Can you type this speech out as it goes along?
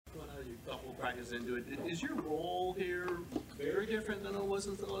practice into it. Is your role here very different than it was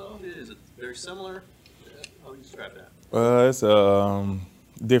in Philadelphia? Is it very similar? How would you describe that? It's a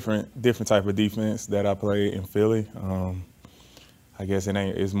different type of defense that I play in Philly. I guess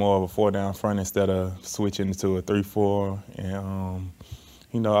it's more of a 4-down front instead of switching to a 3-4.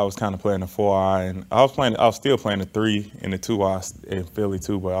 And I was kind of playing a 4-eye, and I was still playing a 3 and a 2-eye in Philly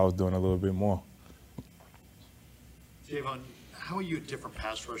too, but I was doing a little bit more. Javon, how are you a different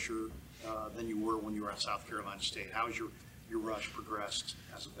pass rusher than you were when you were at South Carolina State? How has your rush progressed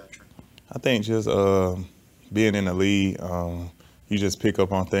as a veteran? I think just being in the league, you just pick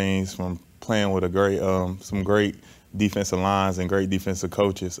up on things from playing with some great defensive lines and great defensive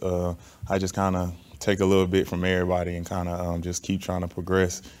coaches. I just kind of take a little bit from everybody and kind of just keep trying to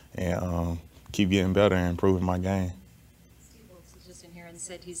progress and keep getting better and improving my game. Steve Wilkes was just in here and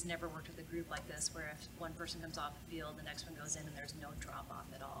said he's never worked with a group like this where if one person comes off the field, the next one goes in and there's no drop-off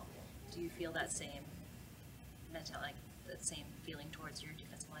at all. Do you feel that same feeling towards your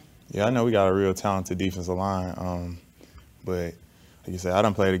defensive line? Yeah, I know we got a real talented defensive line, but like you said, I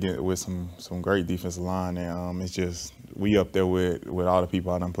done played with some great defensive line, and it's just we up there with all the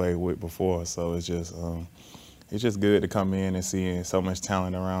people I done played with before. So it's just good to come in and seeing so much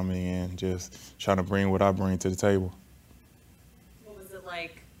talent around me and just trying to bring what I bring to the table. What was it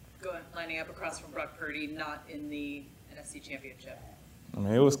like lining up across from Brock Purdy, not in the NFC Championship? I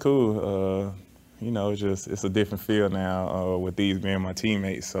mean, it was cool. It's a different feel now with these being my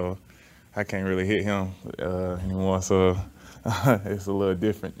teammates, so I can't really hit him anymore. So it's a little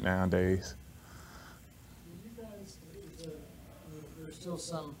different nowadays. You guys, there's still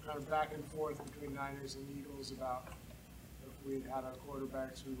some kind of back and forth between Niners and Eagles about if we had our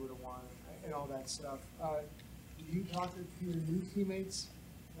quarterbacks, we would have won, and all that stuff. Do you talk to your new teammates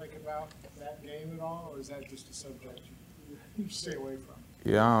about that game at all, or is that just a subject you stay away from?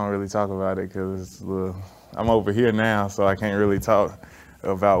 Yeah, I don't really talk about it because I'm over here now, so I can't really talk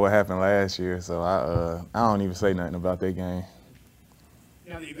about what happened last year. So I don't even say nothing about that game.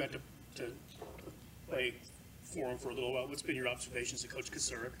 Now that you got to play for him for a little while, what's been your observations of Coach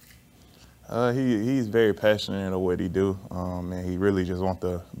Kasurek? He's very passionate of what he do, and he really just wants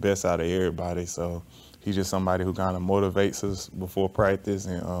the best out of everybody. So he's just somebody who kind of motivates us before practice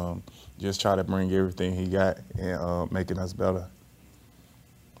and just try to bring everything he got and making us better.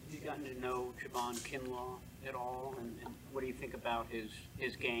 Have you gotten to know Javon Kinlaw at all, and what do you think about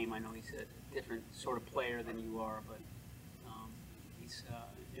his game? I know he's a different sort of player than you are, but he's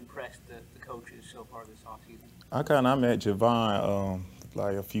impressed the coaches so far this offseason. I met Javon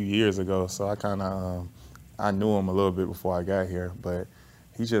like a few years ago, so I knew him a little bit before I got here, but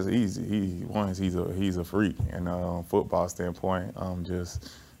he's a freak in a football standpoint, just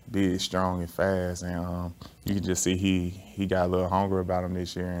big, strong, and fast, and you can just see he got a little hunger about him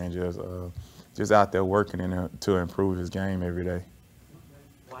this year, and just out there working to improve his game every day.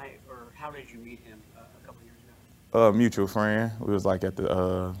 Why or how did you meet him a couple years ago? Mutual friend. We was like at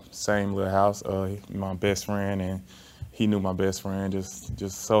the same little house. My best friend and he knew my best friend.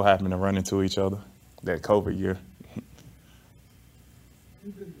 Just so happened to run into each other that COVID year.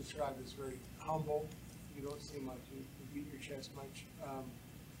 You've been described as very humble. You don't seem like you beat your chest much.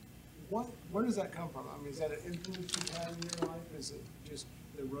 Where does that come from? I mean, is that an influence you've had in your life? Is it just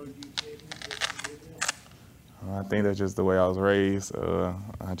the road you've taken? I think that's just the way I was raised. I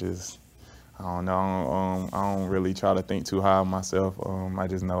don't know. I don't really try to think too high of myself. I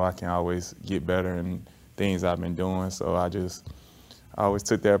just know I can always get better in things I've been doing. So I always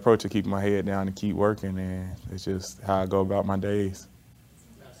took that approach of keeping my head down and keep working, and it's just how I go about my days.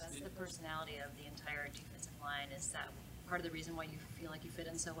 That's the personality of the entire defensive line. Is that part of the reason why you feel like you fit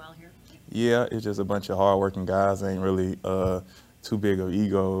in so well here? Yeah, it's just a bunch of hard-working guys. Ain't really too big of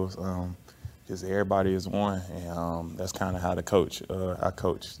egos. Just everybody is one, and that's kind of how our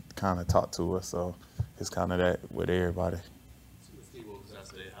coach kind of taught to us. So it's kind of that with everybody. Steve Wilkes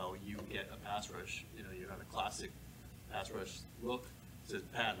asked today how you get a pass rush. You have a classic pass rush look to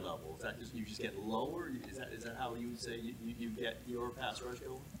pad level. Is that you just get lower? Is that how you would say you get your pass rush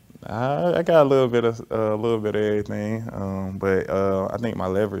going? I got a little bit of everything, but I think my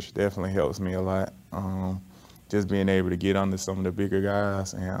leverage definitely helps me a lot. Just being able to get under some of the bigger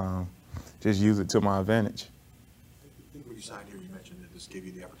guys and just use it to my advantage. I think when you signed here, you mentioned that this gave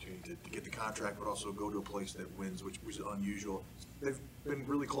you the opportunity to get the contract, but also go to a place that wins, which was unusual. They've been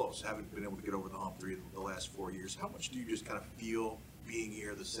really close, haven't been able to get over the hump through the last 4 years. How much do you just kind of feel being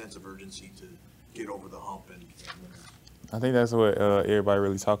here, the sense of urgency to get over the hump and win? I think that's what everybody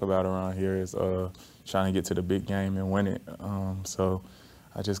really talk about around here is trying to get to the big game and win it. So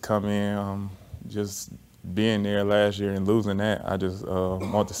I just come in, just being there last year and losing that, I just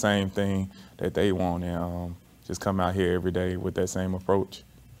want the same thing that they want, and just come out here every day with that same approach.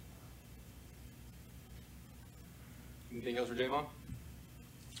 Anything else for Javon? All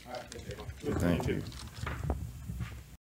right, thanks, Javon. Thank you.